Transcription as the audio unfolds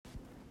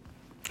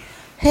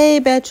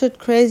Hey, Batshit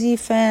Crazy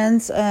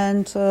fans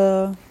and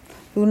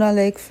Luna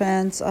Lake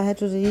fans. I had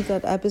to delete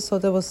that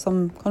episode. There was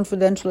some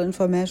confidential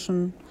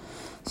information.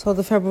 So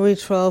the February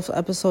 12th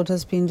episode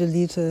has been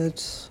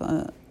deleted.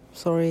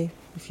 Sorry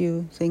if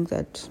you think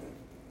that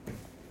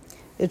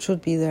it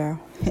should be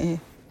there.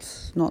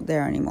 It's not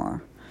there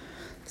anymore.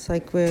 It's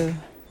like we're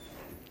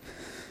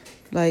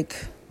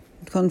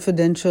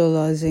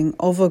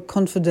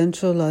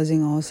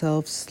over-confidentializing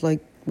ourselves,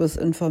 like with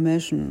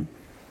information.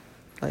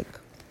 Like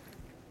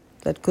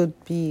that could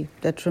be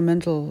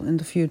detrimental in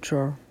the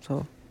future.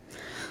 So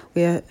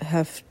we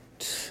have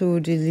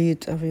to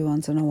delete every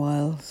once in a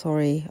while.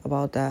 Sorry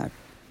about that.